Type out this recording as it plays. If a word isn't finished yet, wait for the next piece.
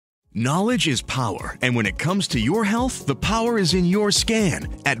Knowledge is power, and when it comes to your health, the power is in your scan.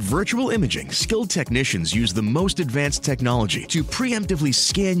 At Virtual Imaging, skilled technicians use the most advanced technology to preemptively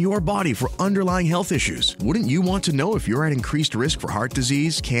scan your body for underlying health issues. Wouldn't you want to know if you're at increased risk for heart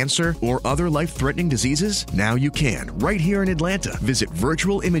disease, cancer, or other life-threatening diseases? Now you can, right here in Atlanta. Visit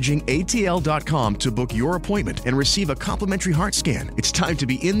virtualimagingatl.com to book your appointment and receive a complimentary heart scan. It's time to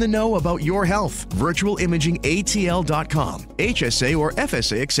be in the know about your health. virtualimagingatl.com. HSA or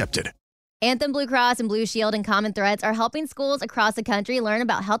FSA accepted. Anthem Blue Cross and Blue Shield and Common Threads are helping schools across the country learn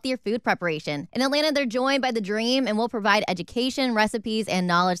about healthier food preparation. In Atlanta, they're joined by The Dream and will provide education, recipes, and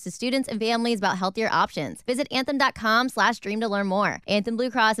knowledge to students and families about healthier options. Visit anthem.com/dream to learn more. Anthem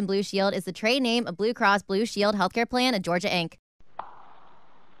Blue Cross and Blue Shield is the trade name of Blue Cross Blue Shield Healthcare Plan of Georgia, Inc.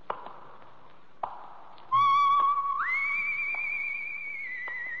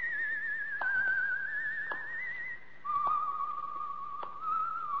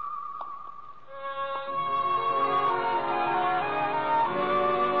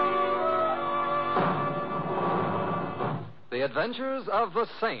 The Adventures of the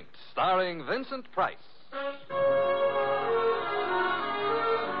Saint, starring Vincent Price.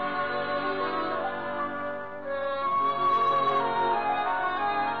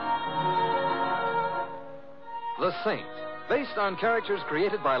 The Saint, based on characters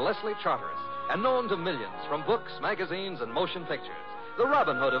created by Leslie Charteris and known to millions from books, magazines, and motion pictures. The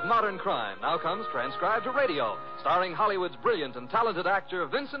Robin Hood of modern crime now comes transcribed to radio, starring Hollywood's brilliant and talented actor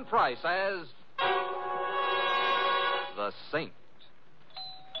Vincent Price as the Saint.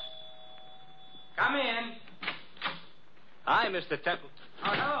 Come in. Hi, Mr. Temple. Oh,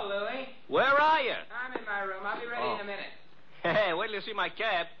 hello, Louie. Where are you? I'm in my room. I'll be ready in a minute. Hey, wait till you see my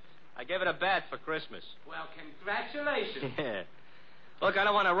cap. I gave it a bath for Christmas. Well, congratulations. Yeah. Look, I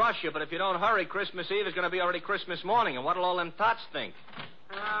don't want to rush you, but if you don't hurry, Christmas Eve is going to be already Christmas morning, and what'll all them tots think?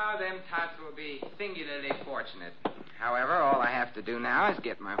 Oh, them tots will be singularly fortunate. However, all I have to do now is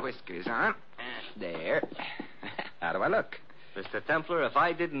get my whiskers on. There. How do I look? Mr. Templar, if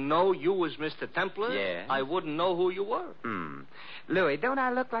I didn't know you was Mr. Templar, Yeah? I wouldn't know who you were. Louie, don't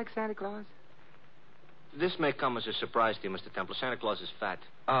I look like Santa Claus? This may come as a surprise to you, Mr. Templar. Santa Claus is fat.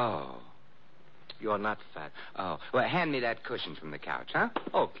 Oh. You're not fat. Oh. Well, hand me that cushion from the couch, huh?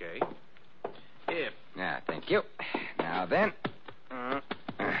 Okay. Here. Yeah, thank you. Now then.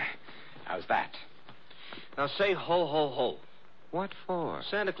 How's that? Now say ho, ho, ho. What for?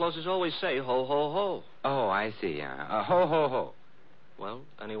 Santa Clauses always say ho, ho, ho. Oh, I see. Ho, ho, ho. Well,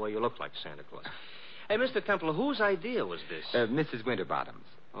 anyway, you look like Santa Claus. Hey, Mr. Templar, whose idea was this? Mrs. Winterbottom's.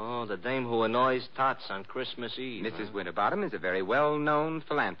 Oh, the dame who annoys tots on Christmas Eve. Mrs. Winterbottom is a very well-known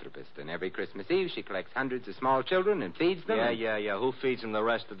philanthropist, and every Christmas Eve she collects hundreds of small children and feeds them. Yeah. Who feeds them the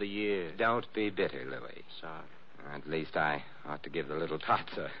rest of the year? Don't be bitter, Louie. Sorry. At least I ought to give the little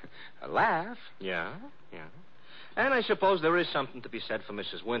tots a laugh. Yeah. And I suppose there is something to be said for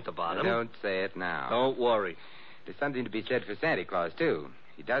Mrs. Winterbottom. Don't say it now. Don't worry. There's something to be said for Santa Claus, too.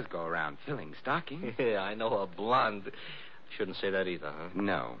 He does go around filling stockings. Yeah, I know a blonde. Shouldn't say that either, huh?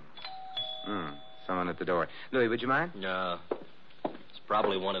 No. Someone at the door. Louie, would you mind? No. It's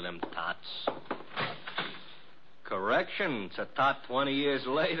probably one of them tots. Correction. It's a tot 20 years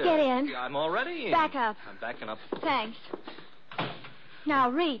later. Get in. I'm already in. Back up. I'm backing up. Thanks. Now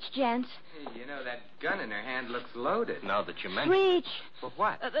reach, gents. Hey, you know, that gun in her hand looks loaded. Now that you mention Reach. For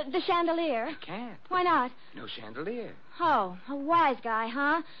what? The chandelier. I can't. Why not? No chandelier. Oh, a wise guy,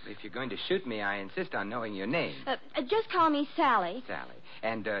 huh? If you're going to shoot me, I insist on knowing your name. Just call me Sally. Sally.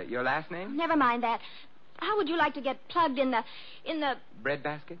 And your last name? Never mind that. How would you like to get plugged in the...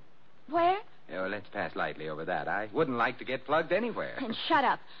 Breadbasket? Where? Oh, let's pass lightly over that. I wouldn't like to get plugged anywhere. And shut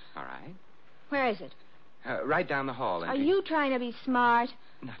up. All right. Where is it? Right down the hall. Are you trying to be smart?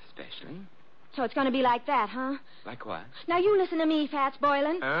 Not especially. So it's going to be like that, huh? Like what? Now you listen to me, Fats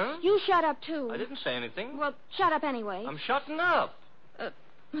Boylan. Huh? You shut up, too. I didn't say anything. Well, shut up anyway. I'm shutting up.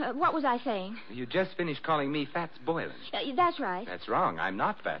 What was I saying? You just finished calling me Fats Boylan. That's right. That's wrong. I'm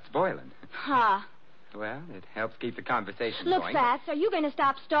not Fats Boylan. Ha. Well, it helps keep the conversation Look, going. Fats, are you going to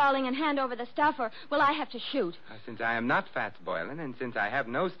stop stalling and hand over the stuff, or will I have to shoot? Since I am not Fats Boylan, and since I have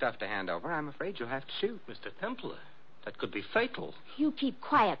no stuff to hand over, I'm afraid you'll have to shoot. Mr. Templar, that could be fatal. You keep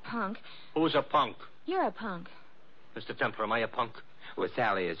quiet, punk. Who's a punk? You're a punk. Mr. Templar, am I a punk? Well,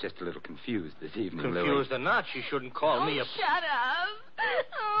 Sally is just a little confused this evening, Louie. Confused or not, she shouldn't call me a... Shut up.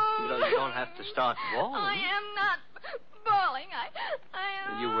 Oh. You don't have to start bawling. I am not bawling.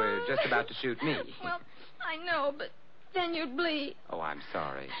 I You were just about to shoot me. Well, I know, but then you'd bleed. Oh, I'm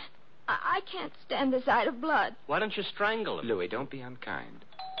sorry. I can't stand the sight of blood. Why don't you strangle him? Louie, don't be unkind.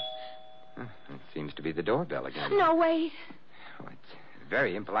 It seems to be the doorbell again. No, wait. Oh, it's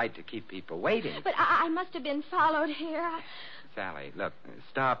very impolite to keep people waiting. But I must have been followed here. Sally, look,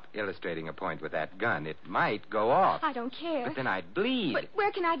 stop illustrating a point with that gun. It might go off. I don't care. But then I'd bleed. But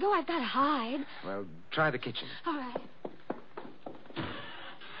where can I go? I've got to hide. Well, try the kitchen. All right.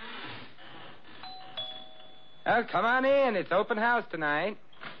 Oh, come on in. It's open house tonight.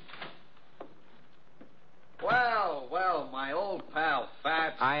 Well, my old pal,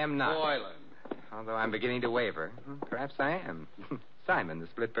 Fats. I am not. Boylan. Although I'm beginning to waver. Perhaps I am. Simon, the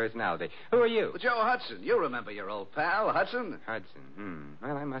split personality. Who are you? Well, Joe Hudson. You remember your old pal, Hudson? Hudson.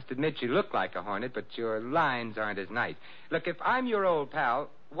 Well, I must admit you look like a hornet, but your lines aren't as nice. Look, if I'm your old pal,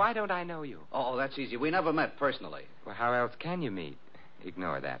 why don't I know you? Oh, that's easy. We never met personally. Well, how else can you meet?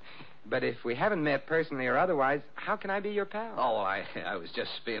 Ignore that. But if we haven't met personally or otherwise, how can I be your pal? Oh, I was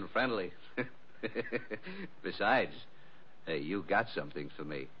just being friendly. Besides, you got something for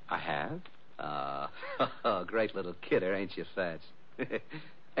me. I have? Great little kidder, ain't you, Fats?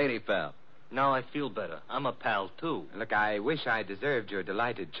 Ain't he, pal? Now I feel better. I'm a pal, too. Look, I wish I deserved your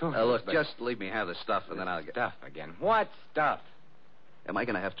delighted choice. Look, but... just leave me have the stuff, and then I'll get... Stuff again. What stuff? Am I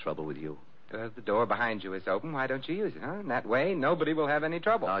going to have trouble with you? The door behind you is open. Why don't you use it, huh? In that way, nobody will have any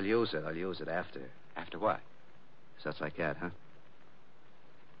trouble. I'll use it after. After what? Such like that, huh?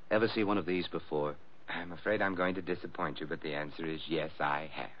 Ever see one of these before? I'm afraid I'm going to disappoint you, but the answer is yes, I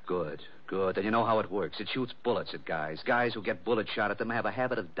have. Good. And you know how it works. It shoots bullets at guys. Guys who get bullets shot at them have a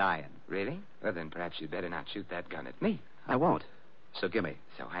habit of dying. Really? Well, then perhaps you'd better not shoot that gun at me. I won't. So gimme.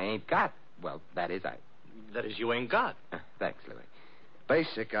 So I ain't got... Well, that is I... That is, you ain't got. Thanks, Louis.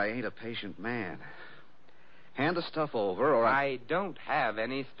 Basic, I ain't a patient man. Hand the stuff over, or I don't have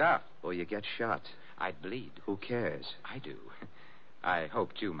any stuff. Or you get shot. I'd bleed. Who cares? I do. I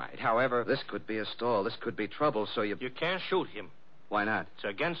hoped you might. However... This could be a stall. This could be trouble, so you... You can't shoot him. Why not? It's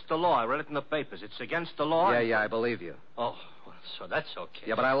against the law. I read it in the papers. It's against the law. Yeah, I believe you. Oh, well, so that's okay.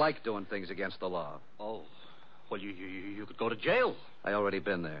 Yeah, but I like doing things against the law. Oh, well, you could go to jail. I already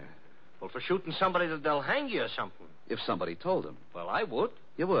been there. Well, for shooting somebody, they'll hang you or something. If somebody told them. Well, I would.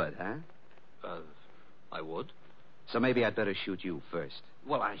 You would, huh? I would. So maybe I'd better shoot you first.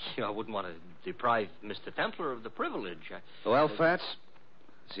 Well, I wouldn't want to deprive Mr. Templar of the privilege. Well, Fats,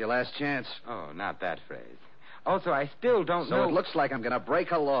 it's your last chance. Oh, not that phrase. Also, I still don't know... So it looks like I'm going to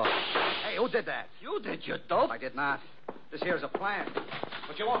break a law. Hey, who did that? You did, you dope. I did not. This here's a plan.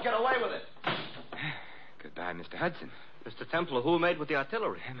 But you won't get away with it. Goodbye, Mr. Hudson. Mr. Templar, who made with the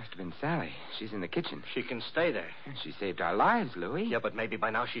artillery? It must have been Sally. She's in the kitchen. She can stay there. She saved our lives, Louis. Yeah, but maybe by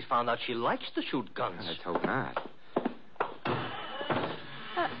now she's found out she likes to shoot guns. Well, let's hope not.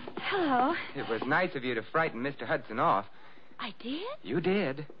 Hello. It was nice of you to frighten Mr. Hudson off. I did? You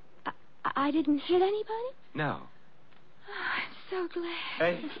did. I didn't hit anybody? No. Oh, I'm so glad.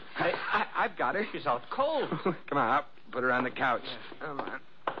 Hey, I've got her. She's out cold. Come on, up. Put her on the couch. Come on.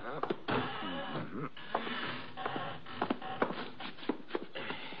 Up. Mm-hmm.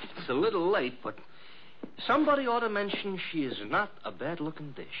 It's a little late, but somebody ought to mention she is not a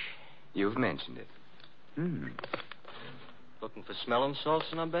bad-looking dish. You've mentioned it. Looking for smelling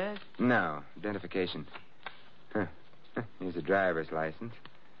salts in her bag? No. Identification. Here's a driver's license.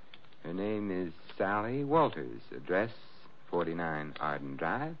 Her name is Sally Walters. Address 49 Arden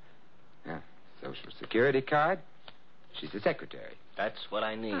Drive. Social Security card. She's the secretary. That's what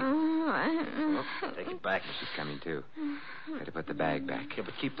I need. Take it back. She's coming, too. Better put the bag back. Yeah,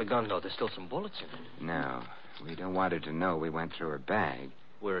 but keep the gun, though. There's still some bullets in it. No. We don't want her to know we went through her bag.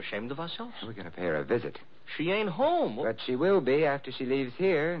 We're ashamed of ourselves? We're going to pay her a visit. She ain't home. But she will be after she leaves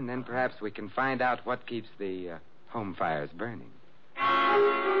here, and then perhaps we can find out what keeps the home fires burning.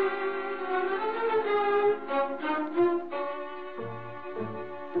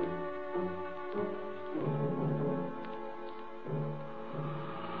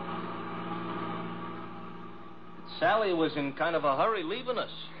 Sally was in kind of a hurry leaving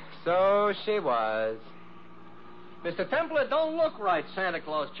us. So she was. Mr. Templar, don't look right, Santa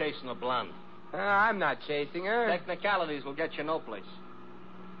Claus chasing a blonde. I'm not chasing her. Technicalities will get you no place.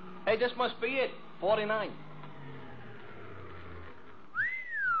 Hey, this must be it. 49.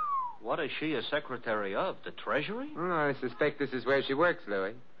 What is she a secretary of? The Treasury? Oh, I suspect this is where she works,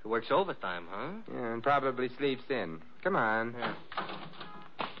 Louis. She works overtime, huh? Yeah, and probably sleeps in. Come on. Yeah.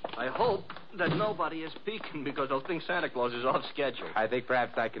 I hope that nobody is peeking because they'll think Santa Claus is off schedule. I think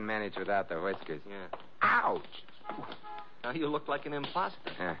perhaps I can manage without the whiskers. Yeah. Ouch! Now you look like an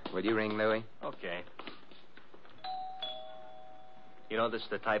imposter. Will you ring, Louis? Okay. You know, this is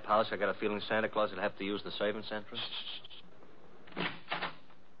the type house I got a feeling Santa Claus would have to use the serving central.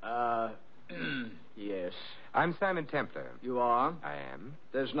 Yes. I'm Simon Templar. You are? I am.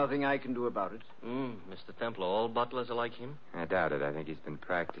 There's nothing I can do about it. Mr. Templar, all butlers are like him? I doubt it. I think he's been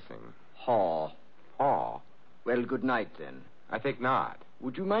practicing. Haw. Haw? Well, good night, then. I think not.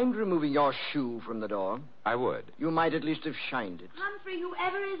 Would you mind removing your shoe from the door? I would. You might at least have shined it. Humphrey,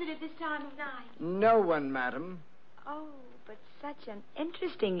 whoever is it at this time of night? No one, madam. Oh, but such an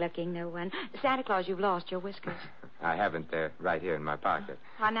interesting-looking no one. Santa Claus, you've lost your whiskers. I haven't. They're right here in my pocket.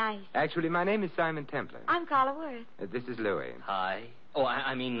 How nice. Actually, my name is Simon Templar. I'm Carla Worth. This is Louis. Hi. Oh,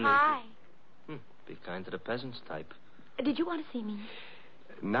 I mean... Hi. Be kind to the peasants type. Did you want to see me?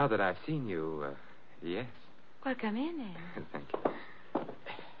 Now that I've seen you, yes. Well, come in, then. Thank you.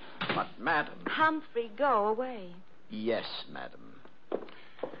 But, madam... Humphrey, go away. Yes, madam.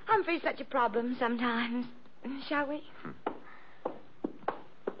 Humphrey's such a problem sometimes. Shall we?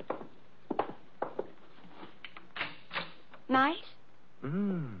 Nice?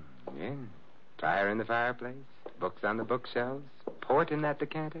 Yeah. Fire in the fireplace, books on the bookshelves, port in that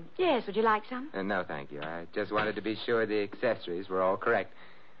decanter. Yes, would you like some? No, thank you. I just wanted to be sure the accessories were all correct.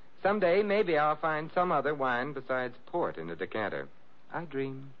 Someday, maybe I'll find some other wine besides port in a decanter. I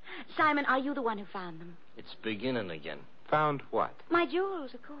dream. Simon, are you the one who found them? It's beginning again. Found what? My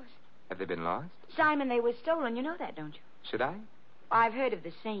jewels, of course. Have they been lost? Simon, they were stolen. You know that, don't you? Should I? I've heard of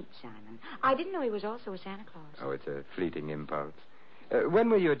the saint, Simon. I didn't know he was also a Santa Claus. Oh, it's a fleeting impulse. When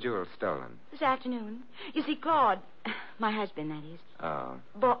were your jewels stolen? This afternoon. You see, Claude, my husband, that is, Oh.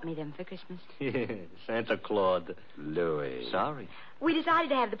 bought me them for Christmas. Santa Claus. Louis. Sorry. We decided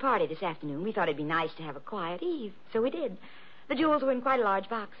to have the party this afternoon. We thought it'd be nice to have a quiet eve, so we did. The jewels were in quite a large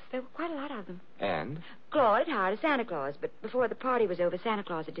box. There were quite a lot of them. And? Claude had hired a Santa Claus, but before the party was over, Santa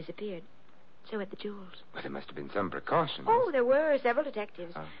Claus had disappeared. So had the jewels. Well, there must have been some precautions. Oh, there were several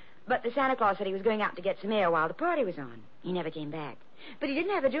detectives. Oh. But the Santa Claus said he was going out to get some air while the party was on. He never came back. But he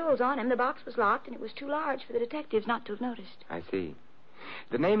didn't have the jewels on him. The box was locked, and it was too large for the detectives not to have noticed. I see.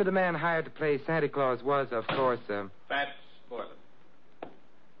 The name of the man hired to play Santa Claus was, of course, Fats Boylan.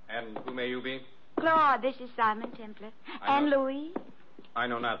 And who may you be? Claude, this is Simon Templar. And Louis. I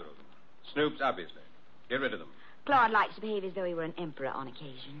know neither of them. Snoops, obviously. Get rid of them. Claude likes to behave as though he were an emperor on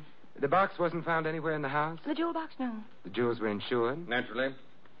occasion. The box wasn't found anywhere in the house? The jewel box, no. The jewels were insured? Naturally.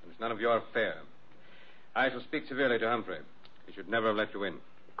 It's none of your affair. I shall speak severely to Humphrey. He should never have let you in.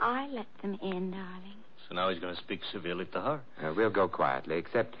 I let them in, darling. So now he's going to speak severely to her. We'll go quietly,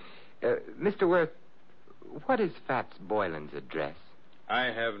 except... Mr. Worth, what is Fats Boylan's address? I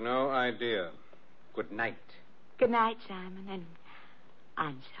have no idea. Good night. Good night, Simon, and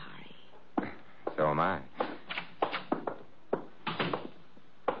I'm sorry. So am I.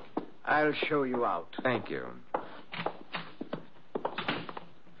 I'll show you out. Thank you.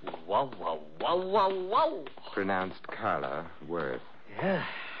 Wow, wow, wow, wow, wow. Pronounced Carla Worth. Yeah.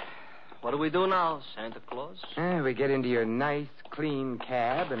 What do we do now, Santa Claus? We get into your nice, clean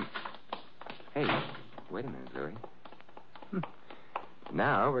cab and... Hey, wait a minute, Louis.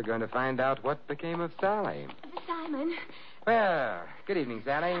 Now we're going to find out what became of Sally. Simon, Well, good evening,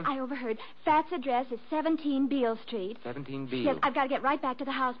 Sally. I overheard. Fat's address is 17 Beale Street. 17 B. Yes, I've got to get right back to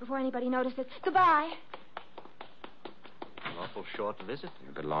the house before anybody notices. Goodbye. An awful short visit.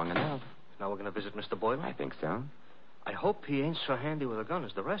 But long enough. Now we're going to visit Mr. Boylan? I think so. I hope he ain't so handy with a gun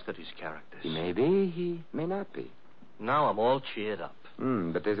as the rest of these characters. He may be, he may not be. Now I'm all cheered up.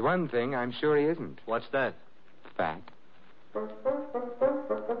 But there's one thing I'm sure he isn't. What's that? Fat.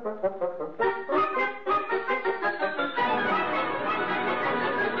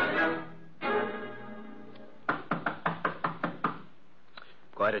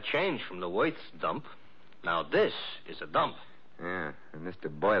 Quite a change from the Waits dump. Now this is a dump. Yeah, and Mr.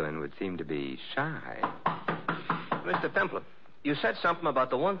 Boylan would seem to be shy. Mr. Templar, you said something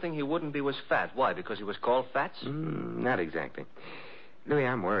about the one thing he wouldn't be was fat. Why, because he was called Fats? Not exactly. Louis,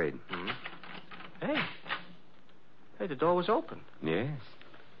 I'm worried. Hey, the door was open. Yes,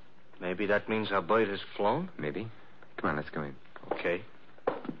 Maybe that means our bird has flown? maybe. Come on, let's go in. Okay.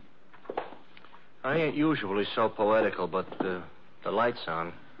 I ain't usually so poetical, but the light's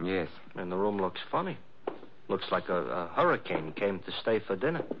on, Yes. and the room looks funny. Looks like a hurricane came to stay for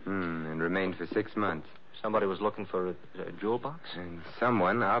dinner. And remained for 6 months. Somebody was looking for a jewel box? And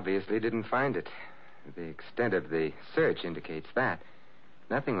someone obviously didn't find it. The extent of the search indicates that.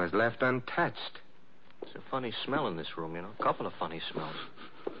 Nothing was left untouched. It's a funny smell in this room, you know. A couple of funny smells.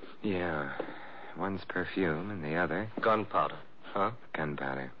 Yeah. One's perfume and the other... Gunpowder, huh?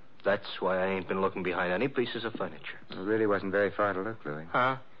 gunpowder. That's why I ain't been looking behind any pieces of furniture. It really wasn't very far to look, Louis.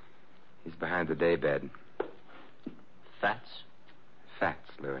 Huh? He's behind the daybed. Fats? Fats,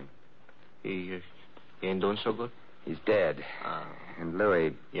 Louis. He ain't doing so good? He's dead. And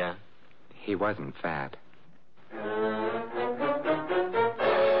Louis, Yeah? he wasn't fat.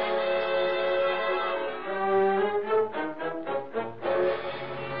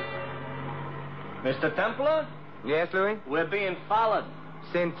 Mr. Templar? Yes, Louis? We're being followed.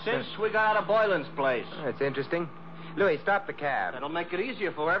 Since we got out of Boylan's place. That's interesting. Louis, stop the cab. That'll make it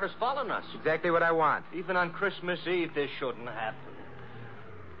easier for whoever's following us. Exactly what I want. Even on Christmas Eve, this shouldn't happen.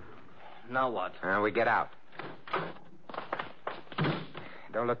 Now what? We get out.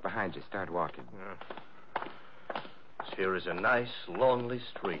 Don't look behind you. Start walking. This here is a nice, lonely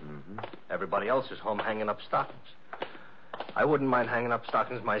street. Mm-hmm. Everybody else is home hanging up stockings. I wouldn't mind hanging up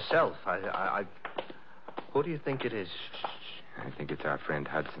stockings myself. Who do you think it is? I think it's our friend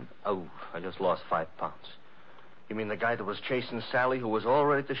Hudson. Oh, I just lost 5 pounds. You mean the guy that was chasing Sally, who was all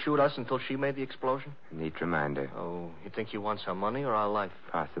ready to shoot us until she made the explosion? Neat reminder. Oh, you think he wants our money or our life?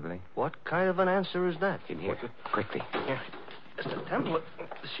 Possibly. What kind of an answer is that? In here. Quickly. Here. Mr. Templar,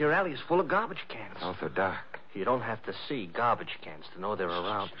 this here alley is full of garbage cans. It's also dark. You don't have to see garbage cans to know they're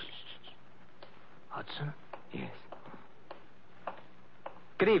around. Hudson? Yes.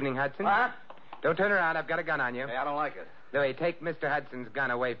 Good evening, Hudson. What? Don't turn around. I've got a gun on you. Hey, I don't like it. Louis, take Mr. Hudson's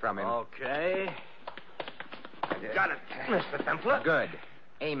gun away from him. Okay. Got it, Mr. Templar. Good.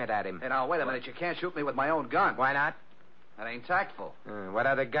 Aim it at him. Hey, now, wait a minute. You can't shoot me with my own gun. Why not? That ain't tactful. What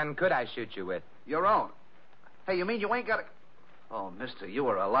other gun could I shoot you with? Your own. Hey, you mean you ain't got a... Oh, mister, you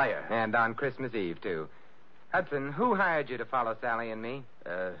were a liar. And on Christmas Eve, too. Hudson, who hired you to follow Sally and me?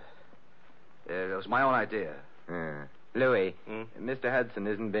 It was my own idea. Louis, Mr. Hudson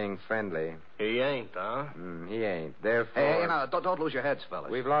isn't being friendly. He ain't, huh? He ain't. Therefore... Hey, now, don't lose your heads, fellas.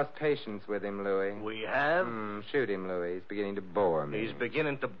 We've lost patience with him, Louis. We have? Shoot him, Louis. He's beginning to bore me. He's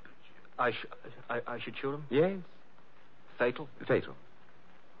beginning to... I should shoot him? Yes. Fatal? Fatal.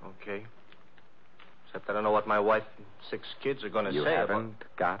 Okay. Except I don't know what my wife and 6 kids are going to say. You haven't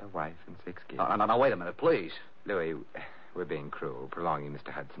got a wife and 6 kids. Now, wait a minute, please. Louis, we're being cruel, prolonging Mr.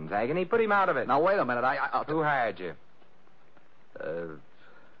 Hudson's agony. Put him out of it. Now, wait a minute. Who hired you?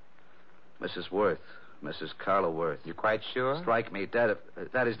 Mrs. Worth. Mrs. Carla Worth. You quite sure? Strike me dead.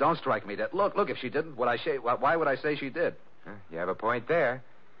 That is, don't strike me dead. Look, if she didn't, why would I say she did? You have a point there.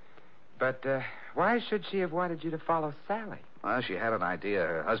 But why should she have wanted you to follow Sally? Well, she had an idea.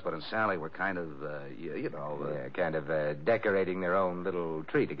 Her husband and Sally were kind of, kind of decorating their own little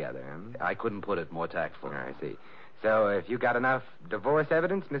tree together. I couldn't put it more tactful. I see. So if you got enough divorce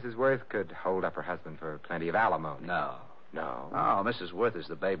evidence, Mrs. Worth could hold up her husband for plenty of alimony. No. No? Oh, Mrs. Worth is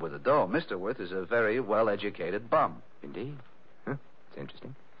the babe with the dough. Mr. Worth is a very well-educated bum. Indeed. Huh? It's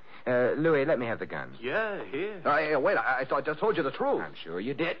interesting. Louis, let me have the gun. Yeah, here. Wait, I just told you the truth. I'm sure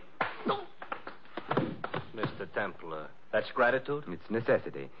you did. Mr. Templar, that's gratitude? It's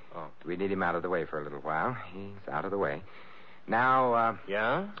necessity. Oh. We need him out of the way for a little while. He's out of the way. Now,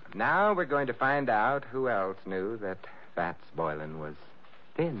 Yeah? Now we're going to find out who else knew that Fats Boylan was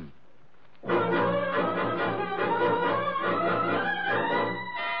thin.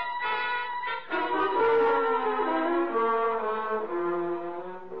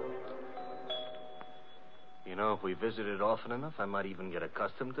 You know, if we visited often enough, I might even get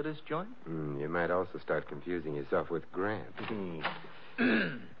accustomed to this joint. You might also start confusing yourself with Grant.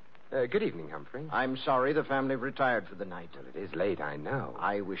 Good evening, Humphrey. I'm sorry the family retired for the night. Well, it is late, I know.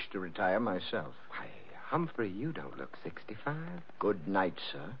 I wish to retire myself. Why, Humphrey, you don't look 65. Good night,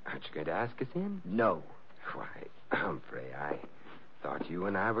 sir. Aren't you going to ask us in? No. Why, Humphrey, I thought you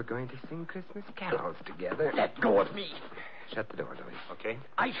and I were going to sing Christmas carols together. Let go of me. Shut the door, Louis. Okay.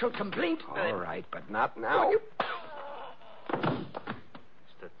 I shall complain. All right, but not now.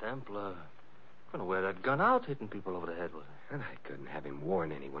 Mr. Templar, I'm going to wear that gun out, hitting people over the head with it. And I couldn't have him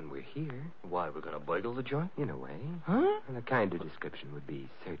warn anyone we're here. Why, we're going to burgle the joint? In a way. Huh? And a kinder description would be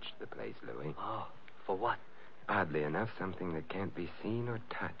search the place, Louis. Oh, for what? Oddly enough, something that can't be seen or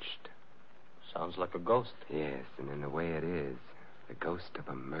touched. Sounds like a ghost. Yes, and in a way it is. The ghost of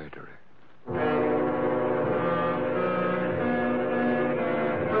a murderer.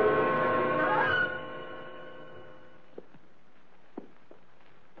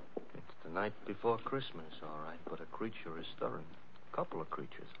 It's the night before Christmas, all right, but a creature is stirring. A couple of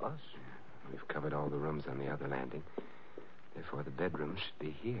creatures, us. We've covered all the rooms on the other landing. Therefore, the bedroom should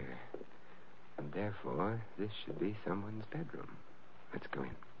be here. And therefore, this should be someone's bedroom. Let's go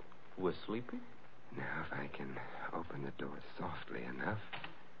in. We're sleeping? Now, if I can open the door softly enough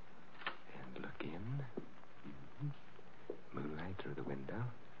and look in. Moonlight through the window.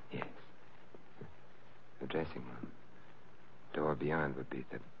 Yes. The dressing room. Door beyond would be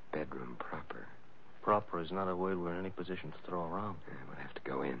the bedroom proper. Proper is not a word we're in any position to throw around. We'll have to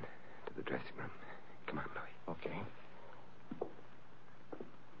go in to the dressing room. Come on, Louis. Okay.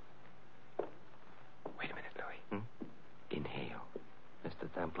 Wait a minute, Louis.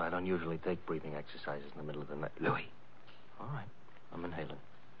 don't usually take breathing exercises in the middle of the night. Louis. All right. I'm inhaling.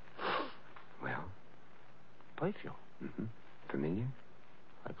 Well? Perfume. Mm-hmm. Familiar?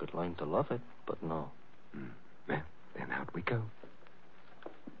 I could learn to love it, but no. Well, then out we go.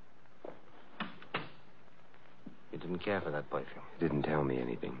 You didn't care for that perfume. Didn't tell me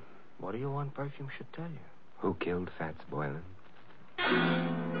anything. What do you want perfume should tell you? Who killed Fats Boylan?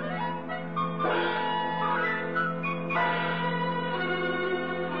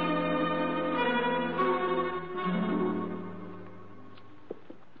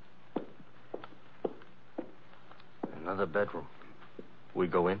 Another bedroom. We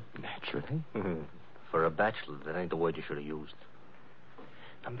go in? Naturally. For a bachelor, that ain't the word you should have used.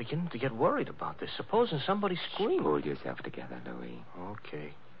 I'm beginning to get worried about this. Supposing somebody screamed. Pull yourself together, Louis.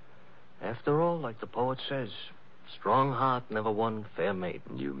 Okay. After all, like the poet says, strong heart never won fair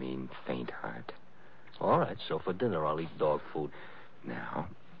maiden. You mean faint heart. All right, so for dinner I'll eat dog food. Now.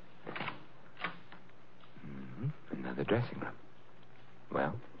 Another dressing room.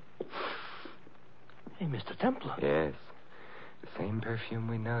 Well? Hey, Mr. Templar. Yes. The same perfume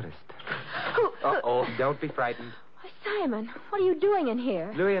we noticed. Uh-oh. Don't be frightened. Why, Simon, what are you doing in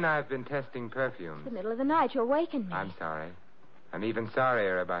here? Louis and I have been testing perfumes. It's the middle of the night. You awakened me. I'm sorry. I'm even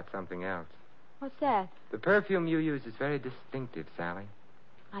sorrier about something else. What's that? The perfume you use is very distinctive, Sally.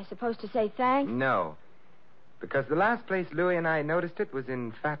 I supposed to say thanks? No. Because the last place Louis and I noticed it was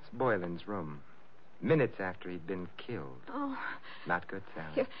in Fats Boylan's room. Minutes after he'd been killed. Oh. Not good,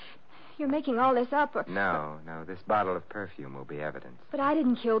 Sally. You're making all this up, or... No. This bottle of perfume will be evidence. But I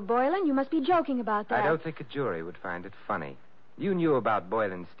didn't kill Boylan. You must be joking about that. I don't think a jury would find it funny. You knew about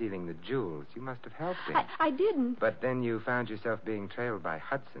Boylan stealing the jewels. You must have helped him. I didn't. But then you found yourself being trailed by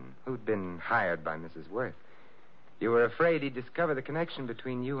Hudson, who'd been hired by Mrs. Worth. You were afraid he'd discover the connection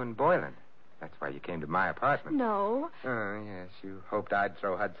between you and Boylan. That's why you came to my apartment. No. Oh, yes. You hoped I'd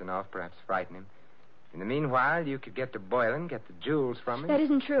throw Hudson off, perhaps frighten him. In the meanwhile, you could get to Boylan, get the jewels from him. That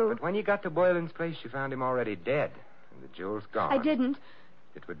isn't true. But when you got to Boylan's place, you found him already dead, and the jewels gone. I didn't.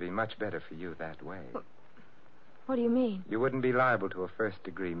 It would be much better for you that way. What do you mean? You wouldn't be liable to a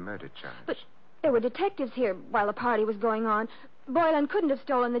first-degree murder charge. But there were detectives here while the party was going on. Boylan couldn't have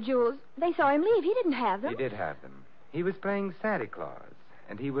stolen the jewels. They saw him leave. He didn't have them. He did have them. He was playing Santa Claus,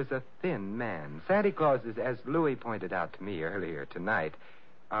 and he was a thin man. Santa Clauses, as Louis pointed out to me earlier tonight,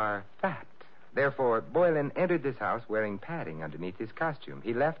 are fat. Therefore, Boylan entered this house wearing padding underneath his costume.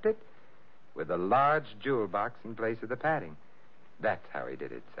 He left it with a large jewel box in place of the padding. That's how he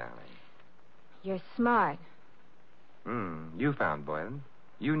did it, Sally. You're smart. You found Boylan.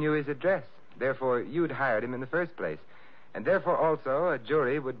 You knew his address. Therefore, you'd hired him in the first place. And therefore, also, a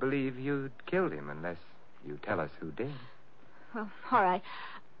jury would believe you'd killed him unless you tell us who did. Well, all right.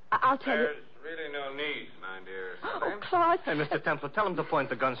 I'll tell you. There's really no need, my dear. Oh, Claude. Hey, Mr. Templar, tell him to point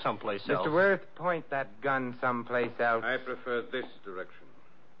the gun someplace else. Mr. Worth, point that gun someplace else. I prefer this direction.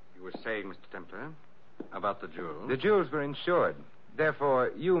 You were saying, Mr. Templar, about the jewels. The jewels were insured.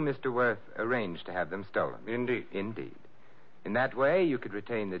 Therefore, you, Mr. Worth, arranged to have them stolen. Indeed. Indeed. In that way, you could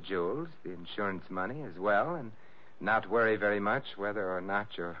retain the jewels, the insurance money as well, and not worry very much whether or not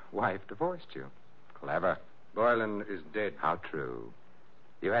your wife divorced you. Clever. Boylan is dead. How true.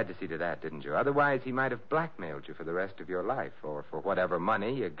 You had to see to that, didn't you? Otherwise, he might have blackmailed you for the rest of your life, or for whatever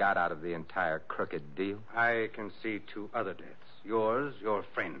money you got out of the entire crooked deal. I can see two other deaths. Yours, your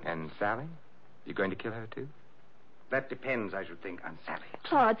friend. And Sally? You going to kill her, too? That depends, I should think, on Sally.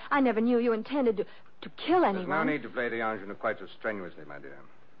 Claude, I never knew you intended to kill anyone. There's no need to play the ingenue quite so strenuously, my dear.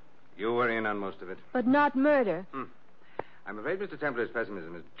 You were in on most of it. But not murder. I'm afraid Mr. Templar's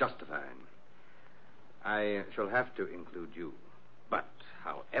pessimism is justified. I shall have to include you. But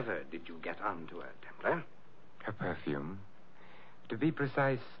however did you get onto her, Templar? Her perfume. To be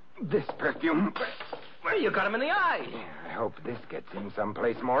precise, this perfume. Well, you got him in the eye. Yeah, I hope this gets him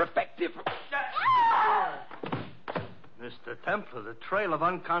someplace more effective. Mr. Templar, the trail of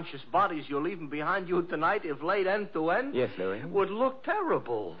unconscious bodies you're leaving behind you tonight, if laid end to end, Yes, Louis? would look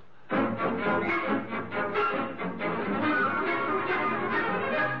terrible.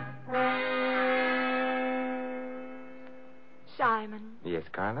 Simon, Yes,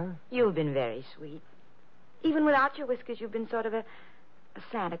 Carla? you've been very sweet. Even without your whiskers, you've been sort of a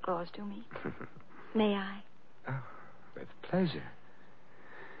Santa Claus to me. May I? Oh, with pleasure.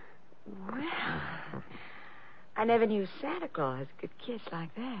 Well, I never knew Santa Claus could kiss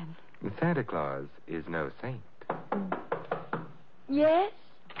like that. Santa Claus is no saint. Yes?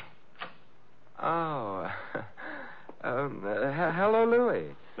 Oh. Hello,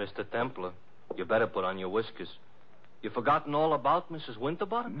 Louis. Mr. Templar, you better put on your whiskers. You've forgotten all about Mrs.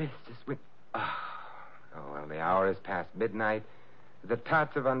 Winterbottom? Mrs. Oh, well, the hour is past midnight. The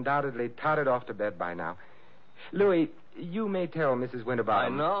tots have undoubtedly tottered off to bed by now. Louis, you may tell Mrs.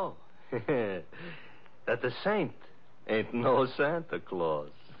 Winterbottom. I know. That the saint ain't no Santa Claus.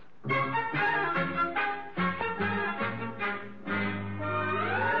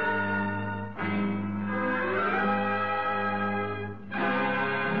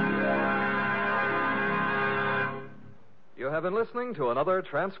 You have been listening to another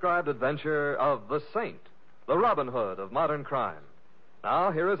transcribed adventure of the Saint, the Robin Hood of modern crime.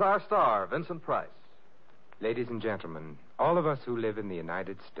 Now, here is our star, Vincent Price. Ladies and gentlemen, all of us who live in the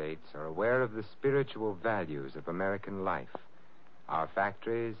United States are aware of the spiritual values of American life, our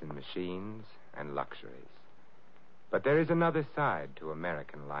factories and machines and luxuries. But there is another side to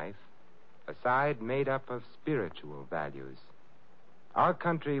American life, a side made up of spiritual values. Our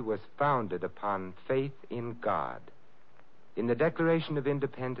country was founded upon faith in God. In the Declaration of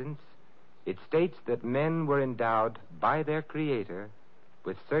Independence, it states that men were endowed by their Creator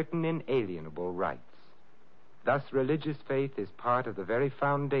with certain inalienable rights. Thus, religious faith is part of the very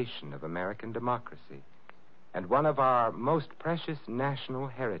foundation of American democracy, and one of our most precious national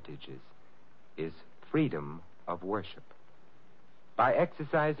heritages is freedom of worship. By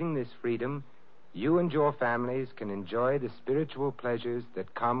exercising this freedom, you and your families can enjoy the spiritual pleasures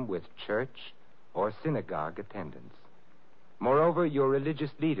that come with church or synagogue attendance. Moreover, your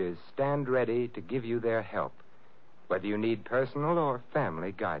religious leaders stand ready to give you their help, whether you need personal or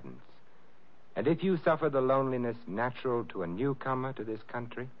family guidance. And if you suffer the loneliness natural to a newcomer to this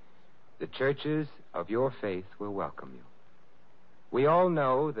country, the churches of your faith will welcome you. We all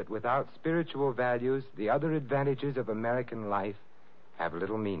know that without spiritual values, the other advantages of American life have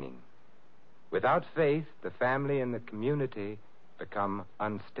little meaning. Without faith, the family and the community become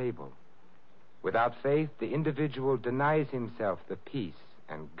unstable. Without faith, the individual denies himself the peace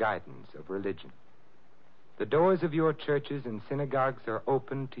and guidance of religion. The doors of your churches and synagogues are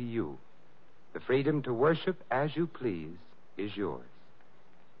open to you. The freedom to worship as you please is yours.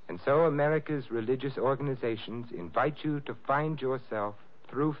 And so America's religious organizations invite you to find yourself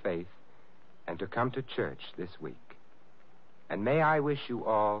through faith and to come to church this week. And may I wish you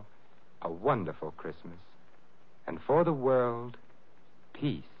all a wonderful Christmas, and for the world,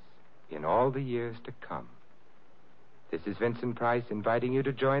 peace in all the years to come. This is Vincent Price inviting you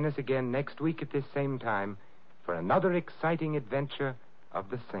to join us again next week at this same time for another exciting adventure of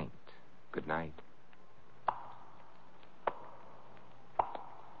the Saint. Good night.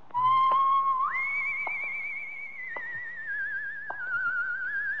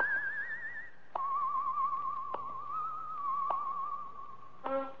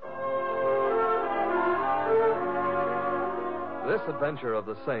 This adventure of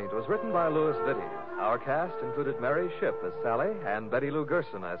the Saint was written by Louis Vittes. Our cast included Mary Shipp as Sally and Betty Lou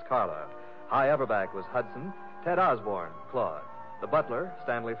Gerson as Carla. Hy Everback was Hudson, Ted Osborne, Claude. The butler,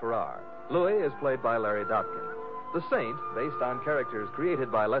 Stanley Farrar. Louis is played by Larry Dobkin. The Saint, based on characters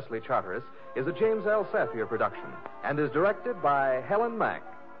created by Leslie Charteris, is a James L. Safier production and is directed by Helen Mack.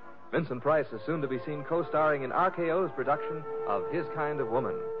 Vincent Price is soon to be seen co-starring in RKO's production of His Kind of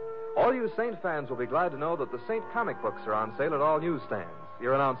Woman. All you Saint fans will be glad to know that the Saint comic books are on sale at all newsstands.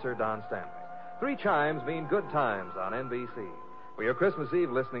 Your announcer, Don Stanley. 3 chimes mean good times on NBC. For your Christmas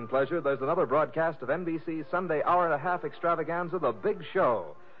Eve listening pleasure, there's another broadcast of NBC's Sunday hour-and-a-half extravaganza, The Big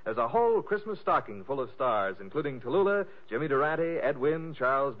Show. There's a whole Christmas stocking full of stars, including Tallulah, Jimmy Durante, Ed Wynn,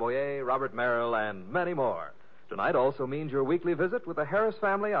 Charles Boyer, Robert Merrill, and many more. Tonight also means your weekly visit with the Harris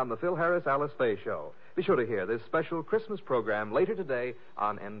family on the Phil Harris-Alice Faye Show. Be sure to hear this special Christmas program later today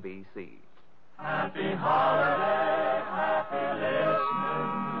on NBC. Happy holiday, happy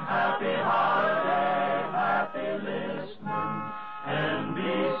listening. Happy holiday, happy listening.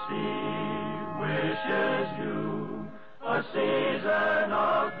 NBC wishes you a season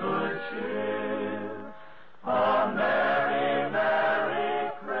of good cheer. A merry,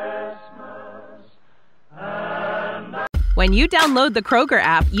 merry Christmas. When you download the Kroger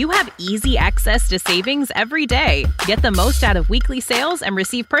app, you have easy access to savings every day. Get the most out of weekly sales and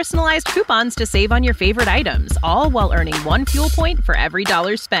receive personalized coupons to save on your favorite items, all while earning 1 fuel point for every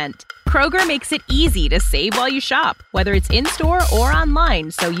 $1 spent. Kroger makes it easy to save while you shop, whether it's in-store or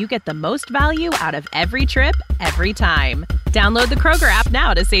online, so you get the most value out of every trip, every time. Download the Kroger app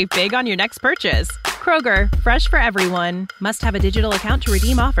now to save big on your next purchase. Kroger, fresh for everyone. Must have a digital account to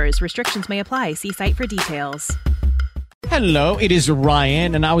redeem offers. Restrictions may apply. See site for details. Hello, it is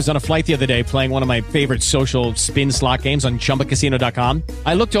Ryan, and I was on a flight the other day playing one of my favorite social spin slot games on ChumbaCasino.com.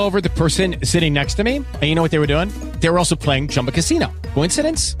 I looked over at the person sitting next to me, and you know what they were doing? They were also playing Chumba Casino.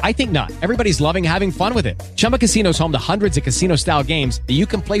 Coincidence? I think not. Everybody's loving having fun with it. Chumba Casino is home to hundreds of casino-style games that you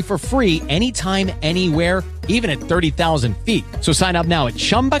can play for free anytime, anywhere, even at 30,000 feet. So sign up now at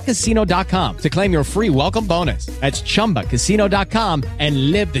ChumbaCasino.com to claim your free welcome bonus. That's ChumbaCasino.com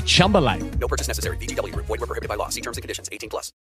and live the Chumba life. No purchase necessary. VGW Group. Void where prohibited by law. See terms and conditions. 18+.